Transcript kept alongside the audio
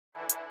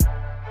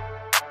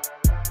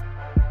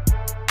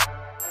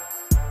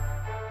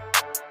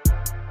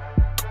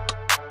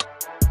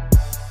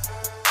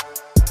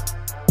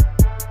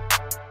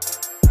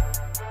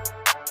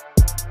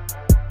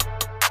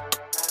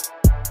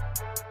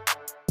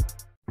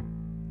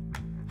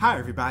Hi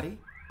everybody,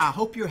 I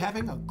hope you're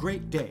having a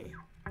great day.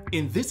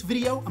 In this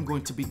video, I'm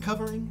going to be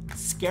covering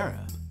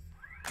Scarab.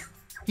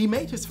 He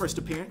made his first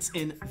appearance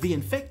in The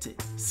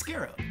Infected,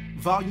 Scarab,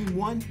 Volume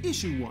 1,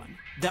 Issue 1,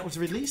 that was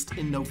released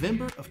in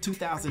November of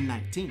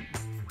 2019.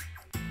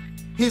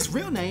 His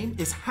real name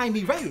is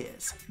Jaime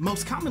Reyes,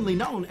 most commonly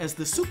known as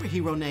the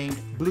superhero named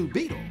Blue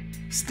Beetle,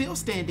 still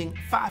standing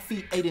 5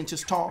 feet 8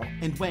 inches tall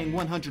and weighing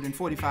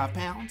 145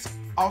 pounds,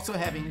 also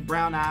having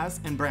brown eyes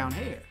and brown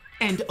hair.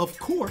 And of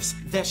course,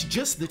 that's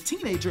just the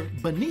teenager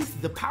beneath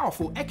the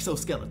powerful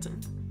exoskeleton.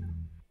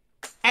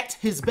 At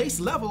his base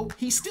level,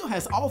 he still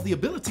has all the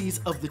abilities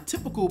of the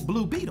typical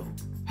Blue Beetle,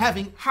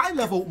 having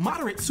high-level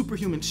moderate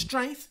superhuman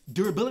strength,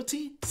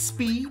 durability,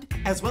 speed,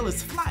 as well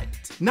as flight.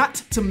 Not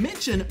to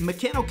mention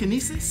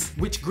mechanokinesis,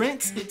 which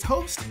grants its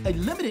host a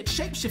limited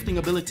shape-shifting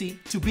ability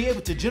to be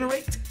able to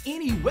generate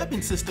any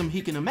weapon system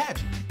he can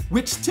imagine,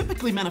 which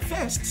typically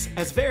manifests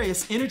as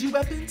various energy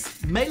weapons,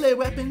 melee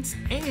weapons,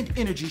 and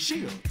energy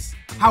shields.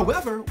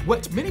 However,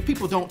 what many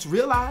people don't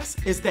realize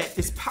is that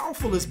as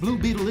powerful as Blue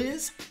Beetle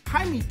is,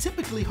 Jaime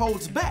typically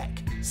holds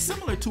back,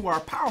 similar to our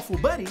powerful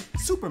buddy,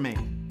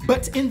 Superman.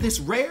 But in this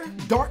rare,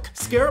 dark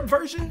Scarab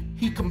version,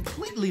 he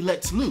completely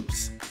lets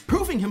loose,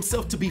 proving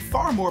himself to be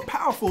far more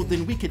powerful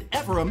than we could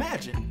ever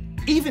imagine,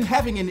 even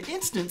having an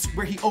instance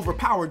where he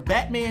overpowered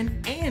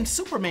Batman and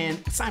Superman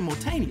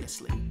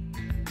simultaneously.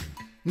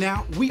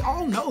 Now, we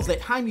all know that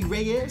Jaime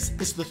Reyes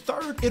is the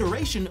third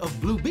iteration of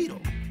Blue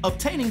Beetle,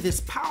 obtaining this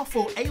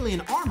powerful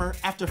alien armor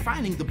after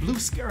finding the Blue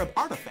Scarab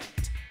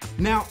artifact.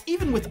 Now,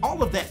 even with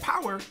all of that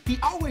power, he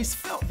always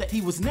felt that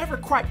he was never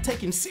quite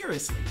taken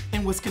seriously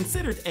and was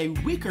considered a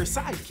weaker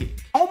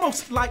sidekick,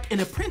 almost like an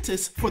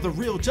apprentice for the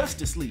real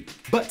Justice League.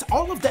 But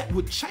all of that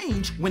would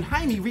change when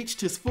Jaime reached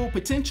his full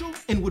potential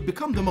and would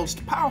become the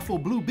most powerful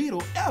Blue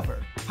Beetle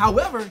ever.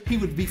 However, he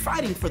would be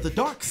fighting for the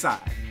dark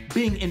side,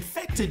 being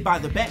infected by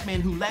the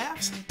Batman Who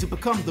Laughs to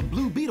become the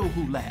Blue Beetle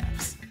Who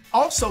Laughs,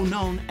 also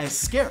known as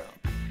Scarab.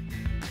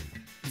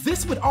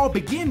 This would all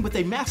begin with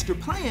a master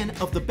plan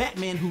of the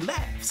Batman Who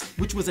Laughs,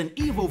 which was an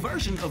evil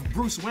version of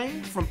Bruce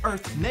Wayne from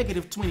Earth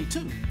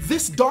 -22.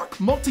 This Dark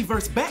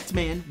Multiverse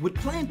Batman would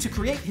plan to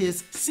create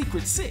his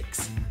Secret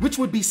Six, which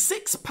would be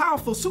 6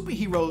 powerful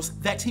superheroes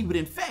that he would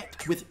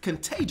infect with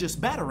contagious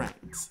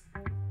Batarangs.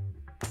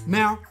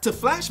 Now, to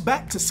flash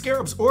back to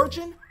Scarab's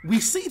origin,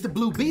 we see the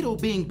Blue Beetle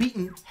being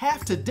beaten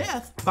half to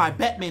death by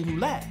Batman Who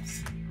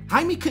Laughs.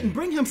 Jaime couldn't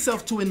bring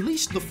himself to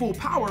unleash the full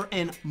power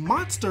and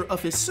monster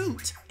of his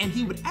suit, and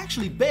he would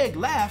actually beg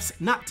Laughs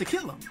not to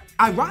kill him.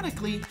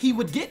 Ironically, he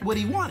would get what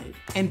he wanted,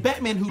 and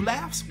Batman Who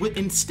Laughs would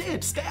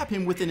instead stab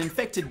him with an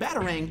infected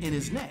Batarang in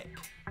his neck.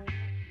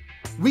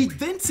 We'd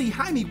then see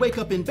Jaime wake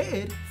up in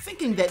bed,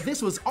 thinking that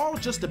this was all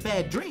just a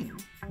bad dream.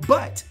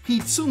 But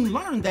he'd soon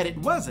learn that it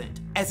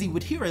wasn't, as he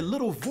would hear a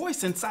little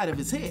voice inside of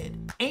his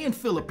head and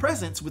feel a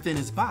presence within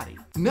his body.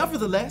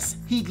 Nevertheless,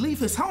 he'd leave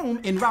his home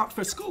en route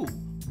for school,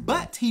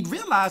 but he'd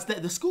realized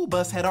that the school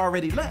bus had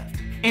already left.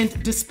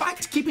 And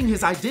despite keeping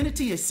his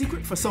identity a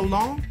secret for so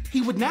long,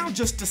 he would now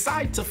just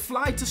decide to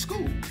fly to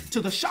school,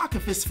 to the shock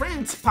of his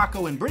friends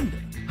Paco and Brenda.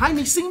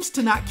 Jaime seems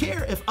to not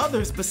care if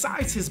others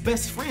besides his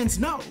best friends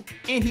know,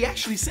 and he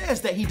actually says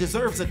that he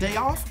deserves a day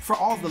off for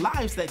all the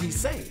lives that he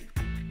saved.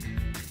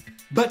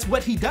 But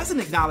what he doesn't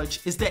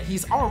acknowledge is that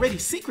he's already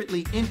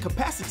secretly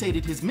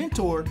incapacitated his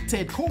mentor,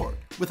 Ted Kord,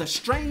 with a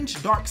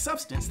strange dark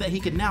substance that he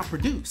can now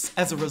produce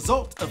as a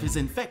result of his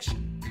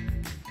infection.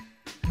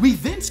 We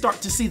then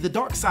start to see the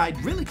dark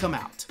side really come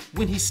out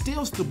when he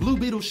steals the Blue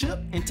Beetle ship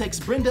and takes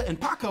Brenda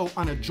and Paco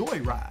on a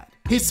joyride.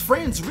 His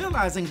friends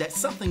realizing that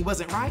something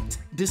wasn't right,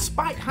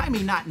 despite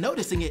Jaime not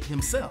noticing it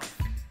himself.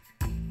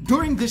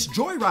 During this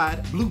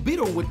joyride, Blue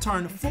Beetle would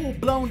turn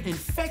full-blown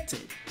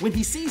infected when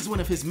he sees one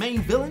of his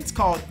main villains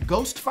called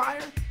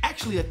Ghostfire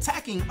actually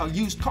attacking a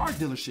used car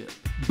dealership.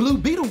 Blue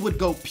Beetle would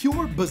go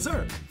pure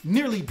berserk,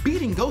 nearly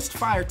beating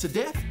Ghostfire to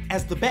death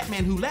as the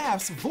Batman Who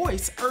Laughs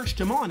voice urged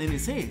him on in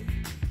his head.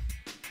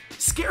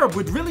 Scarab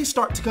would really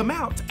start to come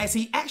out as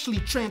he actually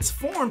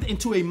transformed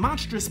into a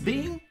monstrous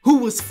being who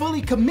was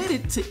fully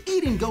committed to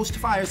eating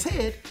Ghostfire's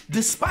head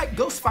despite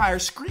Ghostfire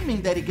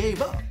screaming that he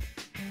gave up.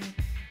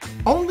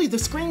 Only the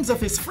screams of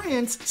his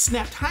friends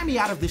snapped Jaime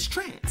out of this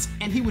trance,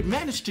 and he would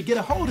manage to get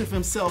a hold of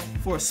himself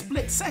for a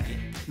split second,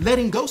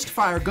 letting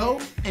Ghostfire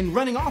go and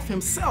running off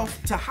himself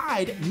to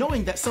hide,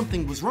 knowing that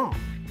something was wrong.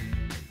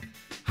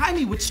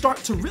 Jaime would start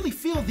to really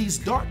feel these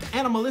dark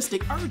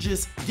animalistic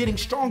urges getting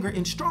stronger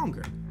and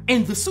stronger,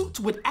 and the suit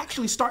would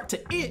actually start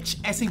to itch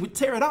as he would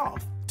tear it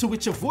off, to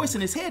which a voice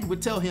in his head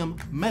would tell him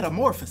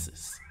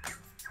metamorphosis.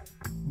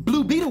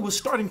 Blue Beetle was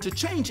starting to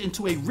change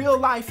into a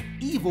real-life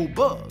evil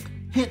bug,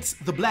 hence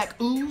the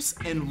black ooze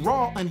and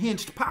raw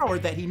unhinged power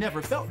that he never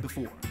felt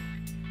before.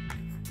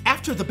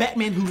 After the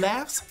Batman Who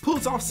Laughs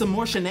pulls off some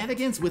more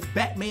shenanigans with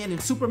Batman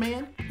and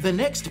Superman, the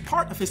next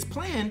part of his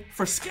plan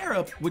for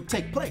Scarab would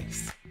take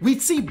place.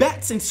 We'd see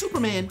Bats and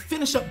Superman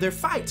finish up their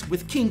fight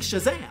with King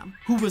Shazam,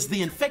 who was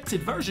the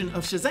infected version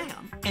of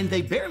Shazam, and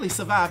they barely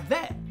survived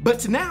that.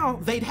 But now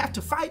they'd have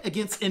to fight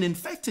against an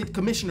infected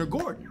Commissioner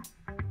Gordon.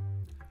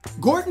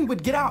 Gordon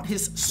would get out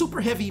his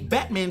super heavy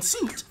Batman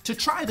suit to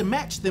try to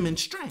match them in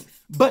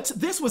strength. But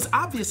this was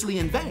obviously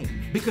in vain,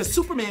 because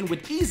Superman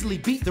would easily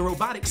beat the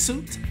robotic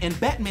suit and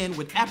Batman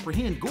would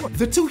apprehend Gordon.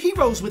 The two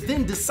heroes would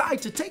then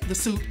decide to take the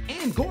suit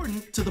and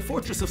Gordon to the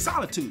Fortress of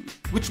Solitude,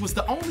 which was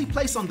the only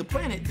place on the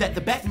planet that the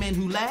Batman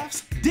Who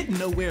Laughs didn't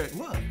know where it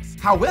was.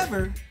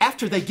 However,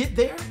 after they get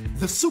there,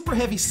 the super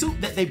heavy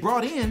suit that they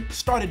brought in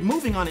started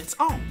moving on its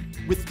own,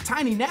 with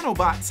tiny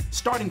nanobots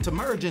starting to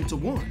merge into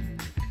one.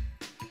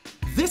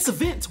 This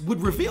event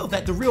would reveal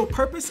that the real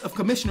purpose of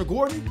Commissioner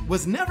Gordon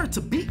was never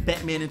to beat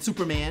Batman and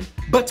Superman,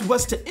 but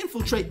was to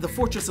infiltrate the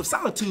Fortress of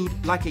Solitude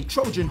like a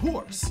Trojan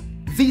horse.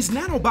 These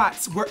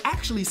nanobots were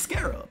actually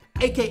Scarab,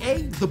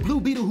 aka the Blue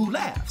Beetle Who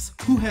Laughs,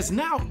 who has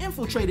now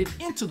infiltrated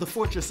into the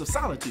Fortress of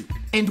Solitude.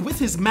 And with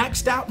his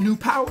maxed out new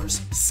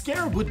powers,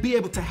 Scarab would be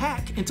able to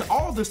hack into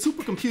all the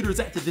supercomputers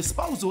at the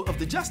disposal of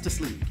the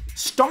Justice League,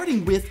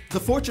 starting with the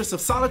Fortress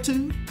of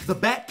Solitude, the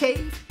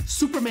Batcave,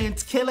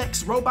 Superman's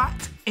Kelex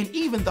robot, and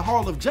even the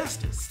Hall of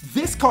Justice,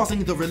 this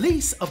causing the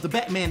release of the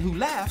Batman Who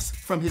Laughs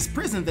from his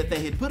prison that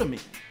they had put him in.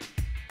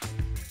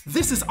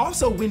 This is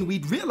also when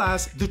we'd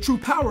realize the true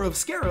power of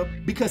Scarab,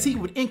 because he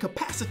would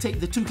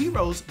incapacitate the two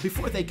heroes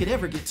before they could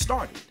ever get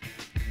started.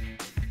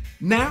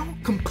 Now,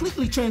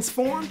 completely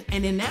transformed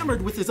and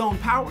enamored with his own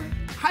power,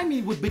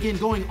 Jaime would begin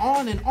going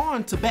on and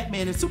on to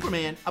Batman and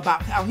Superman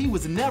about how he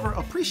was never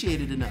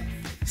appreciated enough,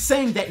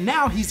 saying that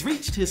now he's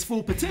reached his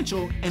full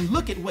potential and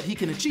look at what he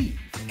can achieve.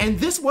 And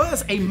this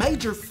was a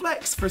major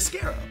flex for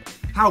Scarab.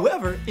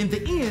 However, in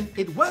the end,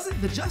 it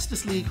wasn't the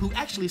Justice League who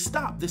actually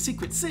stopped the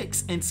Secret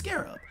Six and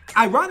Scarab.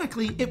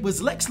 Ironically, it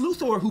was Lex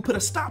Luthor who put a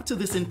stop to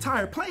this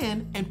entire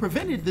plan and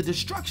prevented the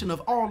destruction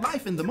of all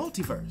life in the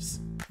multiverse.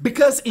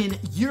 Because in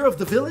Year of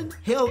the Villain,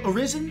 Hell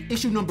Arisen,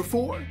 issue number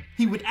 4,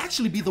 he would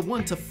actually be the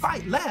one to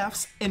fight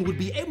Laughs and would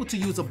be able to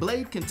use a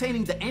blade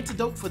containing the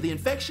antidote for the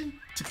infection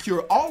to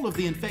cure all of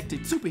the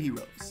infected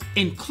superheroes,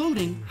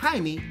 including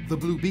Jaime the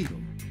Blue Beetle.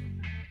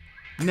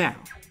 Now,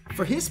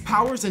 for his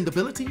powers and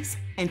abilities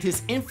and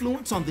his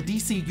influence on the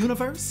DC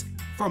universe,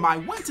 for my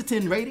 1 to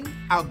 10 rating,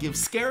 I'll give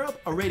Scarab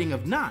a rating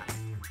of 9,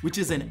 which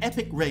is an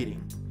epic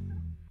rating.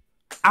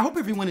 I hope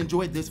everyone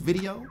enjoyed this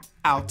video.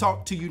 I'll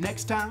talk to you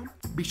next time.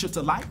 Be sure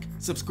to like,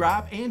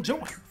 subscribe, and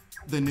join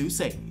the new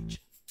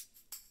Sage.